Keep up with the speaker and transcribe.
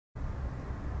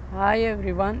Hi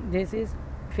everyone, this is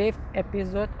 5th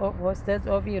episode of Hostels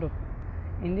of Europe.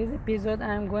 In this episode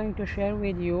I am going to share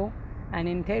with you an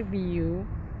interview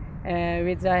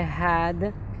which I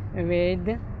had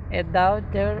with a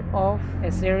daughter of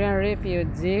a Syrian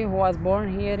refugee who was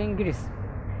born here in Greece,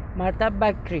 Marta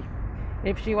Bakri.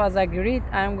 If she was agreed,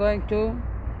 I am going to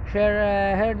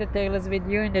share her details with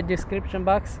you in the description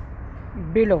box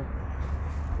below.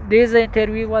 This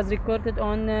interview was recorded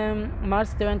on March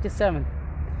 27th.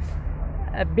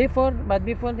 Before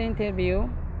the interview,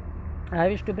 I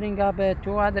wish to bring up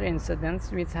two other incidents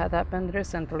which had happened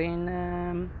recently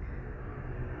in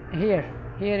here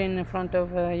in front of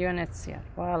UNHCR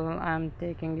while I'm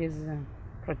taking this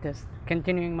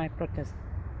continuing my protest.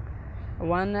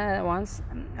 Once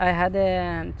I had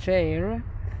a chair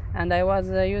and I was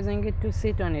using it to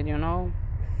sit on it,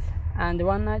 and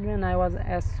one night when I was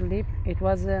asleep, it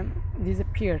was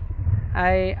disappeared.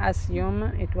 I assume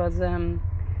it was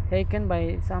taken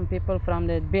by some people from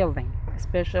the building.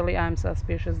 Especially I'm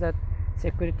suspicious that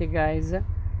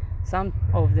some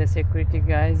of the security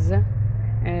guys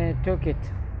took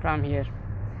it from here.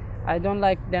 I don't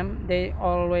like them. They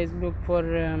always look for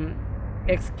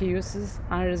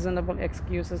unreasonable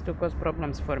excuses to cause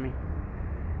problems for me.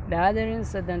 The other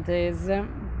incident is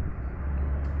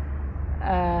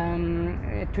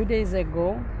 2 days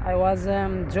ago I was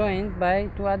joined by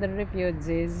two other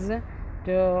refugees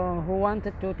who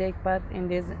wanted to take part in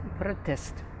this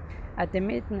protest. At the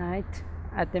midnight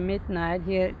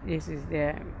here, this is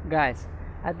the guys.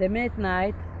 At the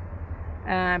midnight,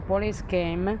 police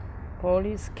came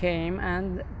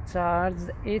and charged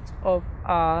each of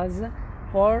us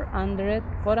 400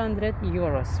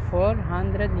 euros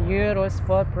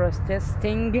for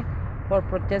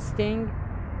protesting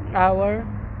our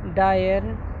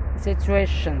dire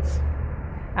situations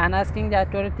and asking the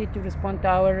authority to respond to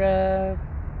our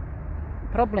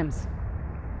problems.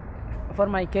 For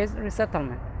my case,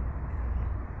 resettlement.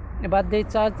 But they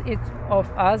charged each of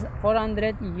us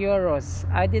 400 euros.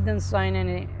 I didn't sign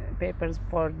any papers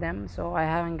for them, so I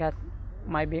haven't got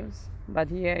my bills. But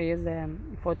here is a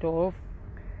photo of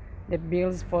the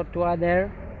bills for two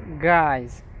other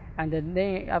guys. And the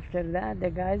day after that, the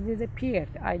guys disappeared.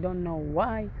 I don't know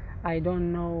why. I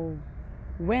don't know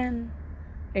when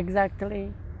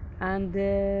exactly, and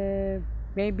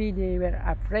maybe they were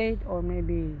afraid, or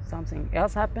maybe something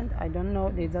else happened. I don't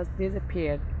know. They just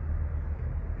disappeared.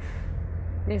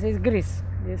 This is Greece.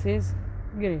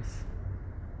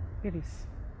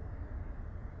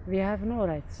 We have no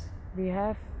rights.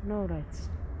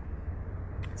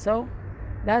 So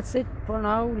that's it for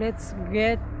now. Let's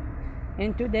get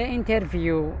into the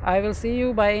interview. I will see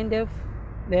you by end of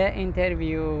the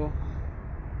interview.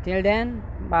 Till then,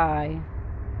 bye.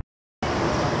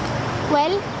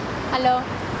 Well, hello.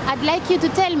 I'd like you to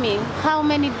tell me how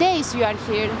many days you are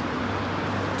here.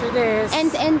 2 days.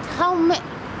 And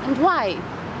why?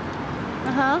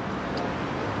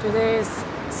 2 days,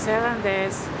 7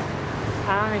 days.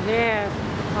 I'm here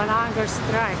on hunger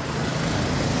strike.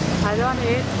 I don't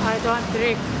eat, I don't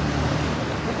drink.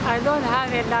 I don't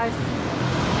have a life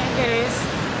in Greece,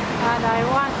 and I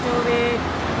want to be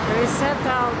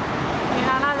resettled in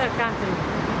another country.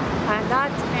 And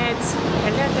that needs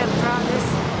a letter from this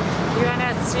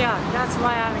UNHCR. That's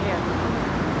why I'm here.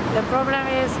 The problem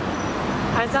is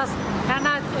I just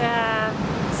cannot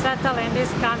settle in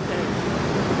this country.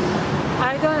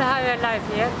 I don't have a life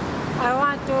yet. I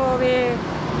want to be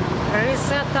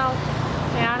resettled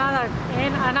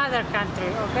in another country,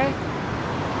 okay?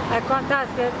 I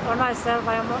contacted on myself,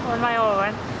 on my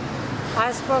own.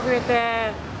 I spoke with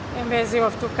the embassy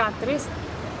of two countries.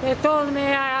 They told me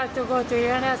I have to go to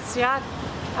UNHCR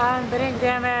and bring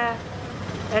them a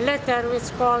letter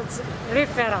which calls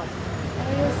referral.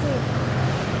 You see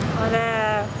on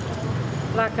the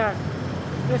placard,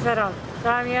 referral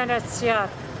from UNHCR.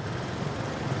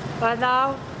 But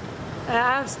now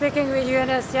I'm speaking with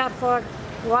UNHCR for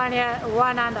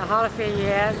 1.5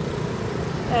 years.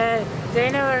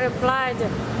 They never replied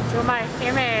to my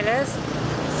emails.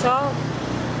 So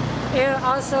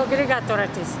also Greek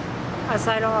authorities,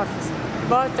 asylum office,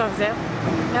 both of them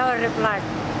never replied.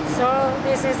 So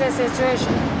this is the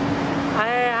situation.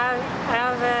 I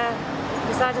have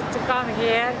decided to come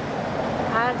here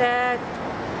and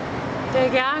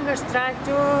take a hunger strike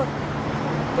to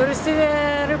receive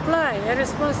a reply, a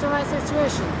response to my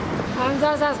situation. I'm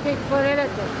just asking for a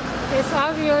letter. It's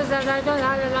obvious that I don't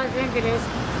have a life in Greece,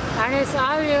 and it's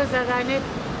obvious that I need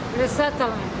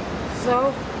resettlement.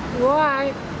 So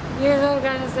why this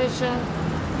organization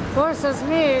forces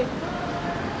me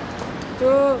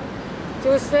to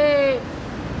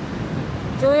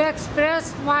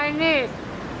express my need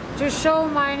to show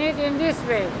my need in this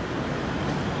way.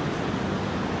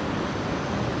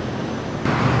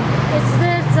 It's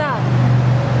their job.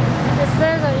 It's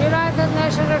their job. United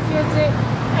Nations Refugee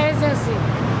Agency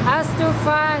has to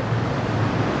find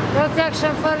protection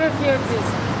for refugees.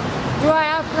 Do I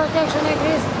have protection in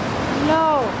Greece?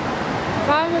 No.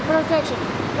 Family protection.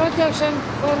 Protection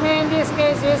for me in this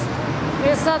case is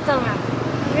resettlement,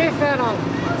 referral.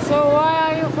 So why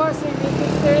are you forcing me to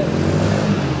stay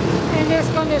in this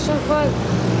condition for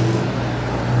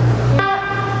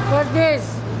days?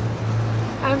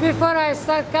 And before I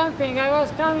start camping, I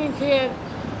was coming here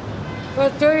for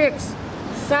 2 weeks,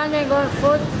 standing on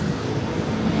foot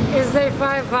is the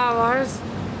 5 hours,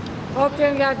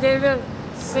 hoping that they will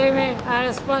see me and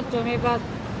respond to me, but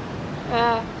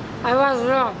I was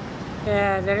wrong.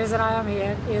 The reason I am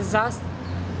here is just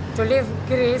to leave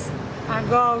Greece and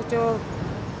go to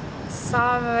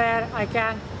somewhere I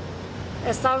can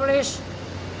establish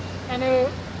a new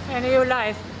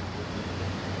life.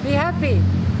 Be happy,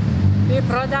 be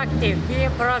productive, be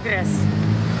in progress,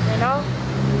 you know?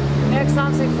 Make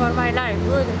something for my life,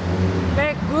 good.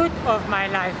 Make good of my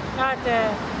life, not,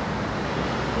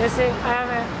 you see, I am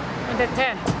in the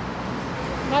tent.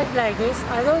 Not like this,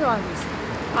 I don't want this.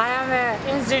 I am an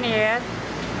engineer,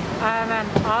 I am an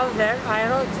author, I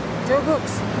wrote 2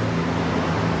 books.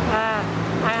 I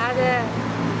had a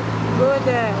good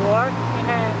work in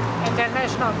an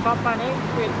international company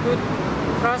with good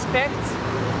prospects,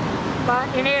 but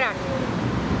in Iraq.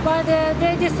 But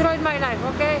they destroyed my life,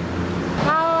 okay?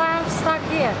 Now I am stuck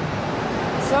here.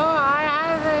 So I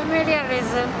have a million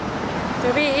reasons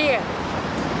to be here.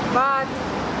 But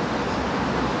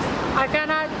I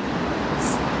cannot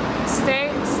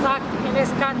stay stuck in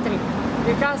this country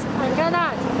because I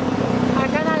cannot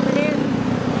live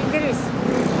in Greece.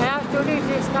 I have to leave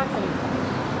this country.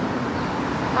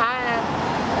 And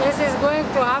this is going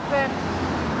to happen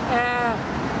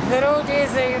through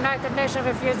this United Nations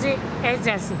Refugee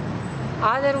Agency.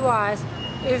 Otherwise,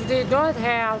 if they don't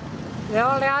help, the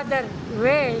only other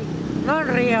way,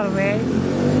 non-real way,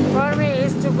 for me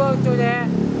is to go to the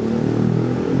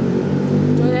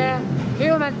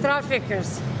human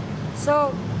traffickers.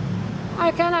 So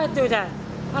I cannot do that,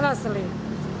 honestly.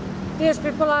 These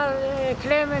people are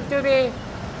claiming to be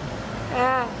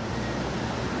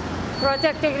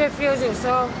protecting refugees,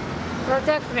 so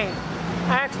protect me.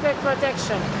 I expect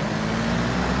protection.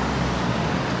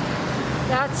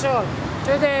 That's all.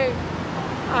 Today,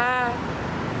 I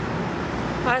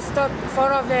stopped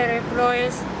 4 of their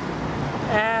employees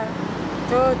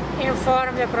to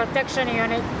inform the protection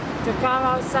unit to come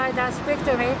outside and speak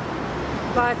to me.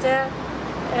 But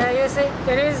you see,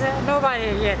 there is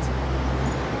nobody yet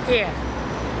here.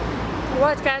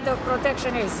 What kind of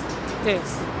protection is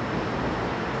this?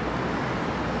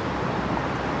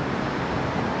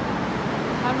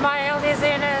 And my health is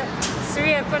in a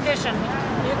severe condition.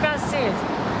 You can see it.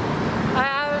 I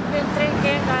haven't been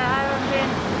drinking, I haven't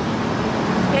been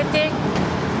eating.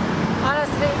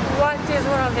 Honestly, what is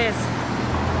all of this?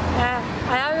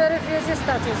 I have a refugee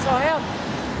status, so help.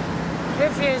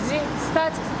 Refugee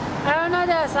status. I am not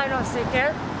an asylum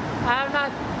seeker. I am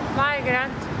not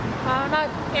migrant. I am not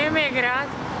immigrant.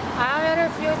 I am a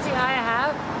refugee. I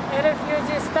have a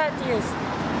refugee status.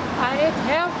 I need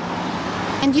help.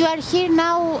 And you are here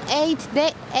now 8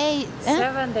 days?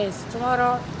 7 days.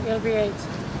 Tomorrow will be 8.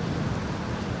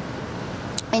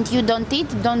 And you don't eat,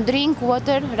 don't drink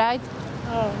water, right?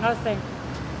 No, nothing.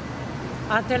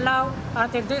 Until now,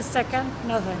 until this second,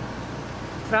 nothing.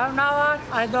 From now on,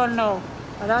 I don't know.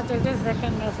 But until this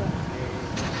second, nothing.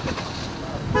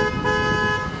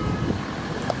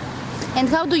 And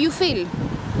how do you feel?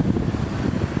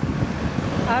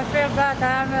 I feel bad.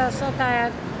 I am so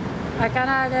tired. I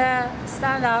cannot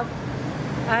stand up.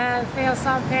 I feel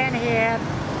some pain here.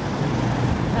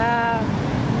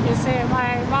 You see,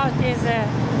 my mouth is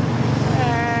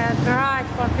dried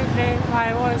completely.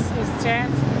 My voice is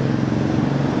changed.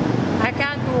 I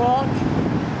can't walk.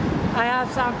 I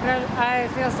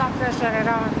feel some pressure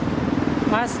around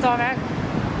my stomach.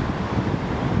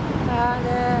 And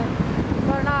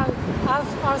for now,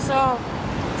 also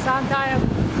sometimes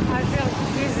I feel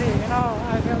dizzy. You know,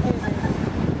 I feel dizzy.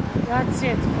 That's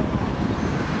it.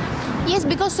 Yes,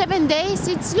 because 7 days,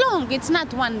 it's long. It's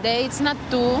not 1 day, it's not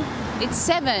 2, it's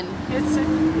 7. It's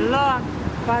long,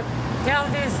 but tell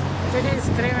this to this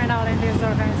criminal in this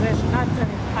organization, not to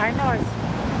me. I know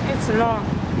it's long.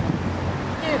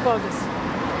 What do you call this?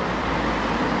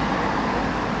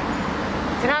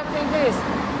 Trapped in Greece.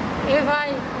 If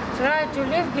I try to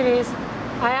leave Greece,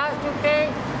 I have to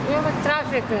pay human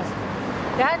traffickers.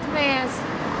 That means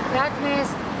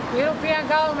European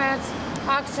governments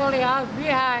actually are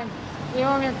behind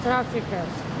human traffickers.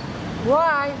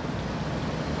 Why?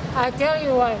 I tell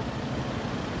you why.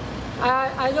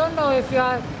 I don't know if you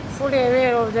are fully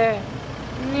aware of the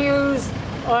news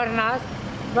or not,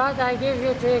 but I give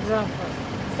you three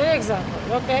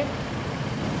examples, okay?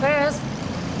 First,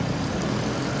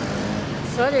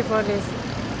 sorry for this.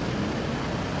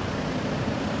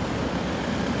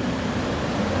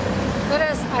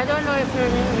 First, I don't know if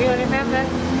you remember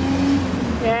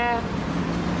the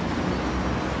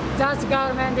Dutch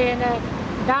government in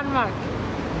Denmark.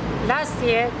 Last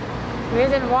year,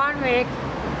 within 1 week,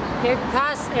 they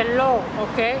passed a law,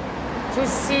 okay, to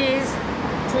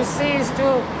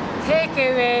take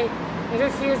away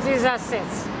refugees'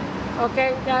 assets.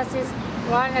 Okay, that is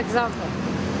one example.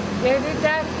 They did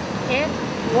that in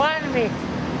 1 week.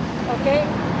 Okay,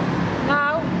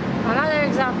 now another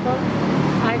example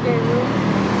I gave you.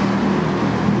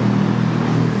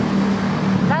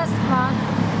 Last month,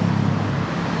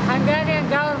 Hungarian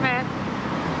government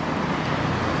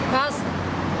passed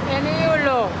a new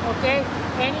law, okay?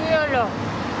 A new law.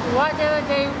 Whatever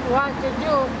they want to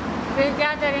do, they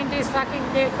gather in this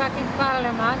fucking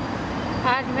parliament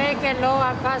and make a law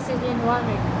and pass it in 1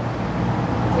 week.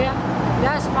 Yeah.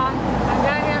 Last month,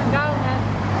 Hungarian government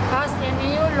passed a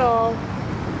new law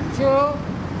to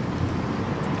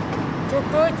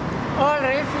put all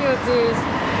refugees,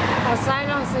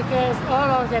 asylum seekers, all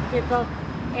of the people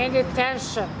in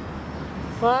detention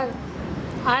for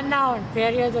unknown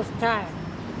period of time.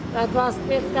 That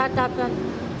happened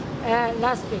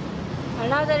last week.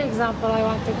 Another example I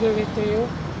want to give it to you.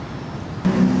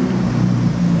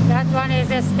 That one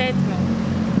is a statement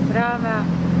from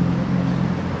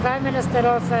Prime Minister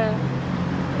of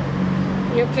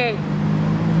UK.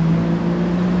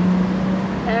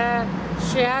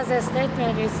 She has a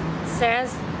statement. It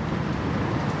says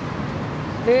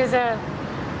these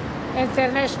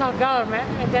international government,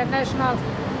 international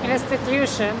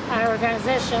institutions and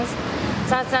organizations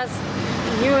such as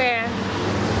UN,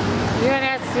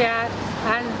 UNHCR,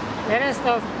 and the rest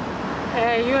of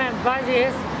UN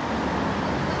bodies,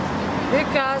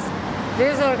 because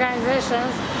these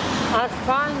organizations are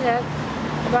funded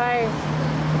by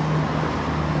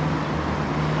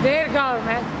their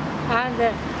government and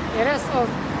the rest of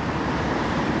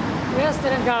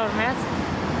Western governments.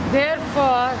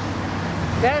 Therefore,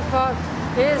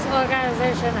 this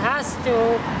organization has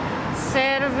to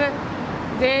serve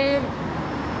their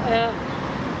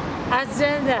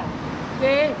agenda,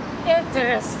 their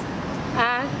interest,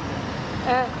 and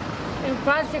in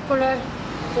particular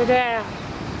to the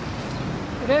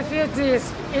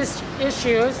refugees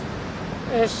issues,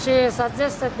 she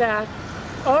suggested that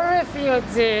all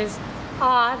refugees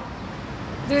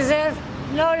deserve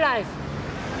no life.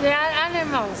 They are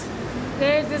animals.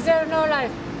 They deserve no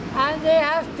life. And they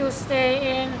have to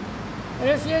stay in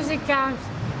refugee camps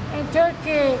in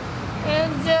Turkey,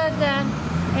 in Jordan,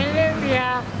 in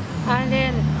Libya, and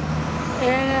in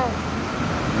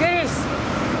Greece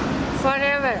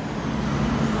forever.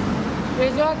 We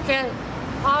don't care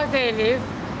how they live.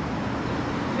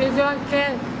 We don't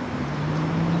care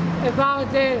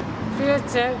about their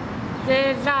future,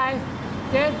 their life,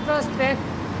 their prospect.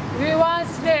 We want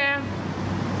them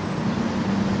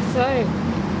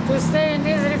to stay in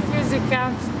these refugee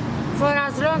camps for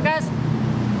as long as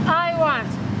I want.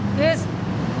 This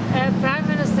Prime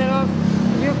Minister of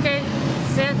UK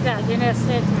said that in a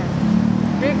statement.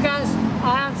 Because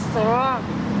I am strong.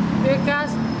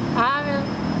 Because I am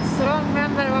a strong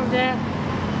member of the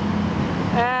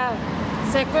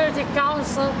Security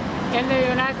Council in the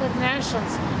United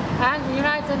Nations. And the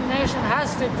United Nations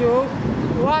has to do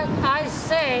what I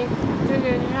say to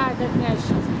the United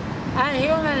Nations. And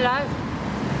human life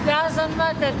doesn't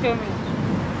matter to me.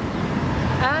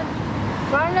 And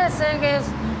final thing is,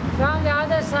 from the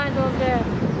other side of the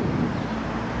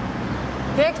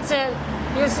picture,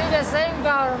 you see the same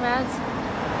government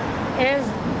is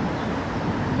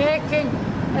making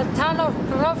a ton of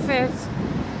profits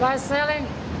by selling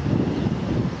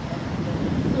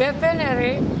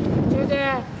weaponry to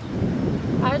the,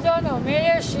 I don't know,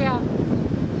 militia,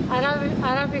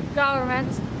 Arabic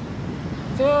government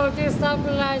to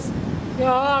destabilize the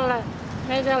whole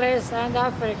Middle East and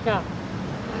Africa.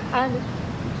 And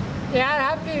they are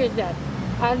happy with that.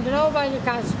 And nobody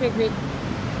can speak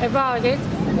about it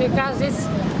because it's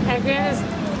against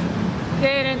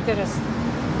their interest.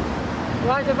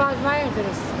 What about my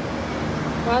interest?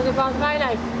 What about my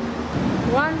life?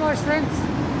 One more thing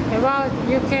about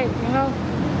UK, you know.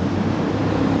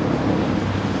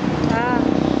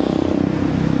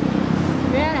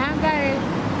 When Hungary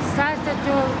started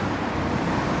to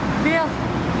build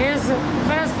his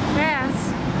first fence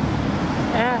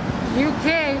UK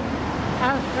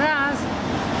and France,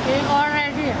 they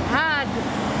already had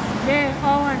their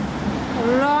own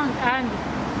long and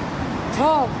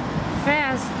tall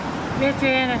fence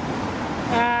between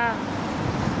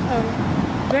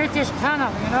British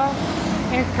Tunnel,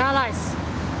 in Calais.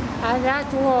 And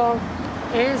that wall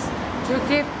is to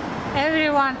keep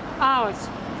everyone out.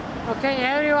 Okay,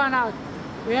 everyone out.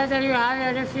 Whether you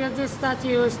have a refugee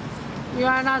status, you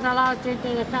are not allowed to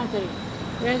enter the country.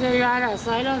 Whether you are an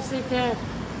asylum seeker,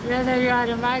 whether you are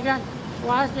a migrant,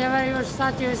 whatever your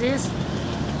status is,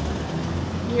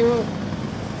 you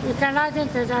cannot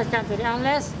enter that country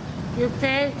unless you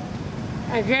pay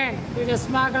again to the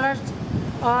smugglers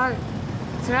or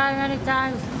try many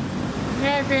times,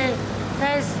 maybe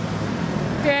face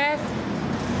death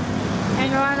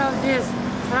in one of these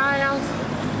trials.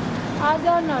 I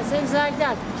don't know, things like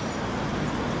that.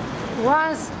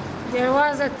 Once there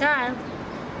was a time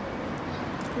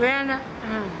when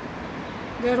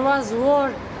there was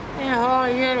war in whole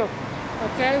Europe,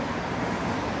 okay?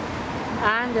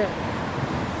 And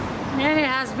many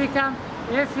have become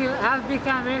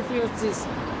refugees,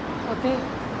 okay?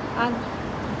 And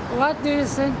what do you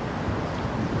think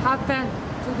happened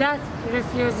to that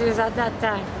refugees at that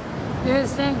time? Do you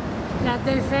think that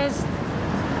they faced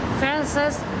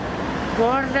fences,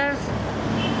 borders,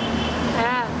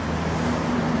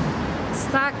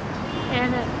 stuck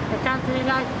in a country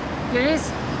like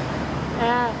Greece,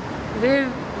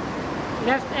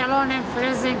 left alone in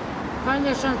freezing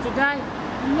conditions to die?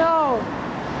 No.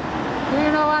 Do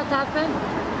you know what happened?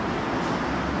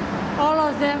 All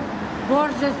of them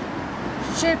boarded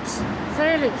ships,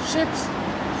 freely, ships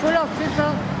full of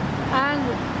people, and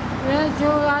went to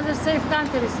other safe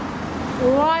countries.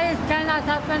 Why it cannot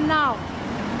happen now?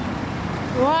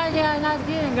 Why they are not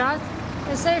giving us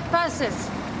a safe passage?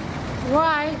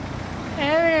 Why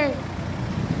every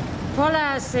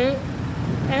policy,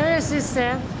 every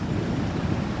system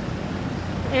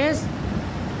is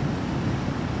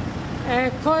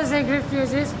causing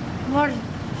refugees more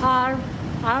harm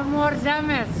and more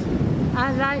damage,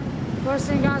 and like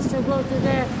forcing us to go to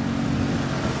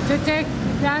take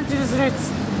dangerous routes,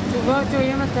 to go to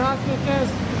human traffickers,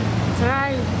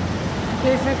 try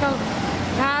difficult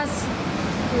tasks.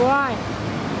 Why?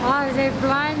 Are they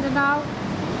blind now?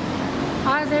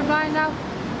 Are they blind now?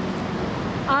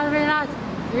 Are we not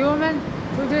human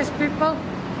to these people?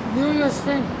 Do you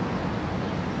think?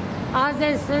 Are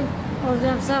they think of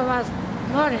themselves as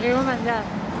more human than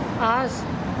us?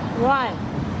 Why?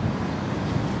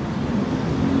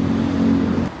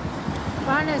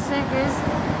 Funny thing is,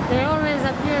 they always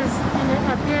appear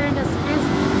in the speech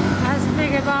and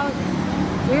speak about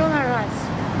human rights.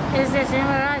 Is this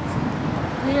human rights?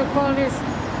 Do you call this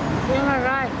human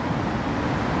right?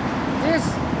 This,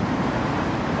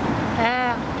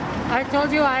 I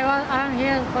told you I'm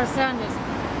here for 7 days.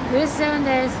 These 7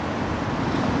 days,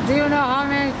 do you know how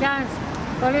many times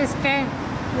police came,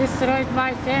 destroyed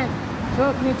my tent,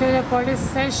 took me to the police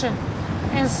station,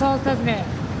 insulted me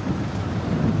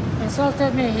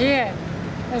here,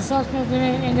 insulted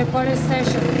me in the police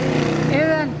station.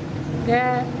 Even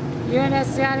the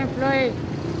UNHCR employee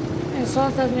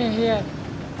insulted me here.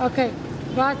 Okay,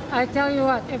 but I tell you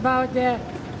what about the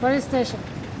police station.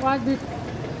 What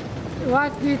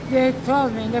did they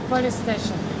told me in the police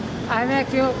station? I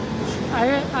make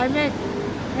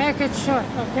it short,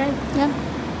 okay?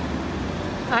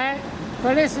 Yeah.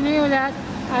 Police knew that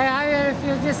I have a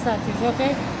refugee status,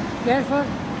 okay? Therefore,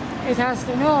 it has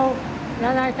to know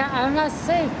that I'm not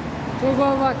safe to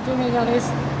go back to Middle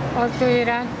East or to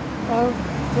Iran or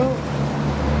to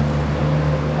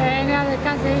any other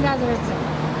country in other region.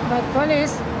 But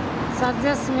police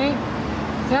suggest me,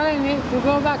 telling me to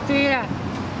go back to Iran.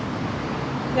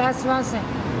 That's one thing.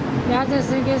 The other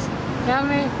thing is, tell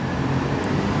me,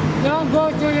 don't go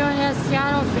to your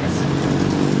UNHCR office.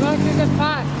 Go to the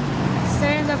park.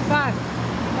 Stay in the park.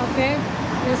 Okay?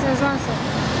 This is one thing.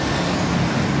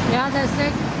 The other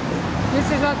thing, this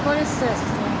is what police says.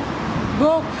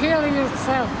 Go kill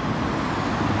yourself.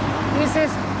 This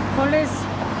is police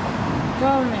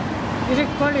told me.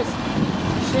 Greek police.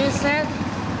 She said,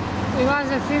 it was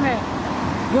a female.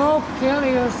 Go kill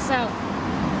yourself.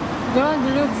 Don't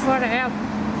look for help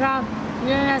from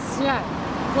UNHCR.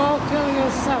 Go kill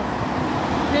yourself.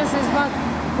 This is what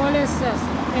police says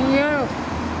in Europe.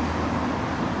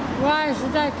 Why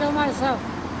should I kill myself?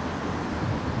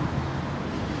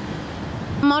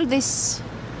 All this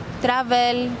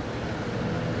travel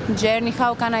journey,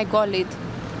 how can I call it?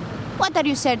 What are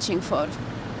you searching for?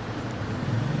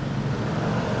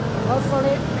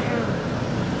 Hopefully,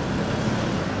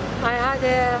 I had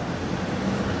a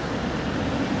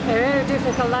very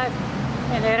difficult life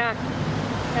in Iraq,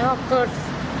 and of course.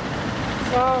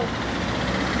 So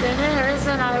the main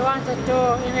reason I wanted to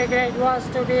immigrate was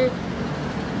to be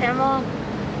among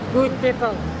good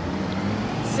people,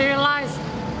 civilized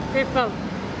people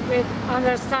with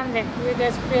understanding, with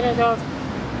the spirit of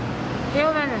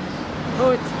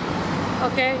humanhood.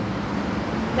 Okay,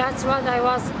 that's what I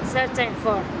was searching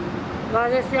for.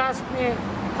 But if you ask me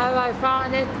how I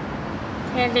found it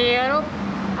in Europe,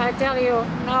 I tell you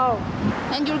no.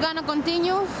 And you're gonna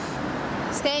continue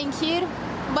staying here?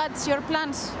 What's your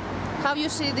plans? How you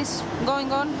see this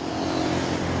going on?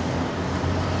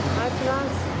 My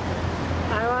plans,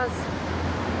 I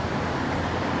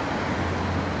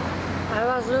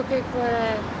was looking for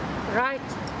a right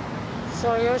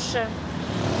solution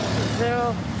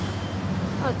through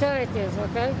authorities,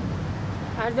 okay?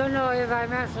 I don't know if I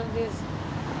mentioned this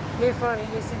before in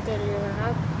this interview or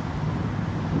not.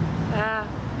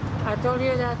 I told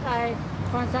you that I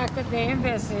contacted the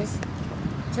embassies,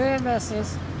 2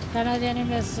 embassies, Canadian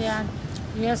Embassy and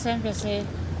US Embassy,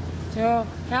 to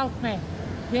help me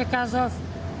because of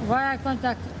why I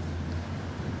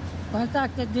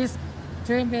contacted these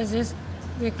 2 embassies,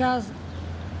 because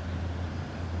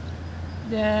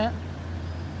there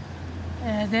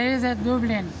is a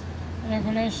Dublin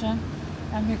regulation,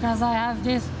 and because I have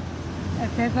this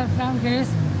paper from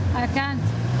Greece, I can't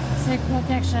seek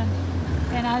protection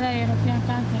in other European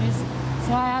countries,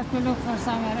 so I have to look for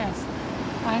somewhere else.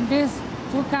 And these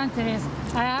 2 countries,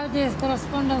 I have this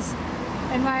correspondence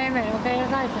in my email, okay,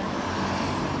 writing.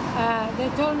 They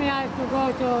told me I have to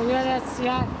go to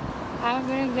UNHCR and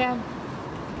bring them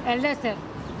a letter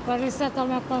for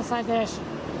resettlement consideration.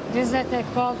 This letter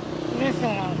called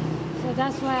referral. So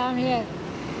that's why I'm here.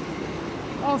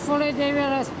 Hopefully they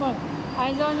will respond.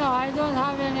 I don't know, I don't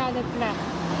have any other plan.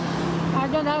 I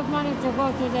don't have money to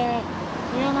go to the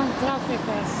human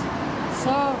traffickers.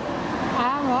 So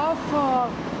I'm hopeful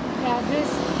that the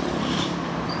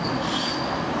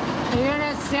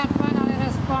UNHCR finally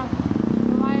respond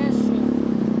to my issue.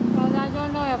 But I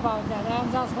don't know about that. I'm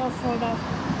just hopeful that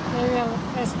they will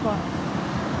respond.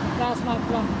 That's my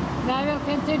plan. I will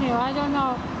continue. I don't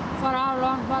know for how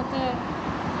long, but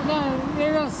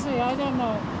we will see. I don't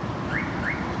know.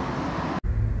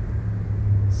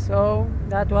 So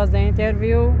that was the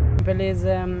interview. Please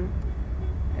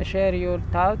share your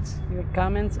thoughts, your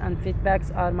comments and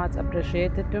feedbacks are much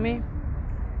appreciated to me.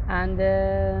 And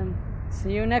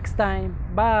see you next time.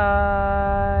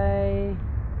 Bye.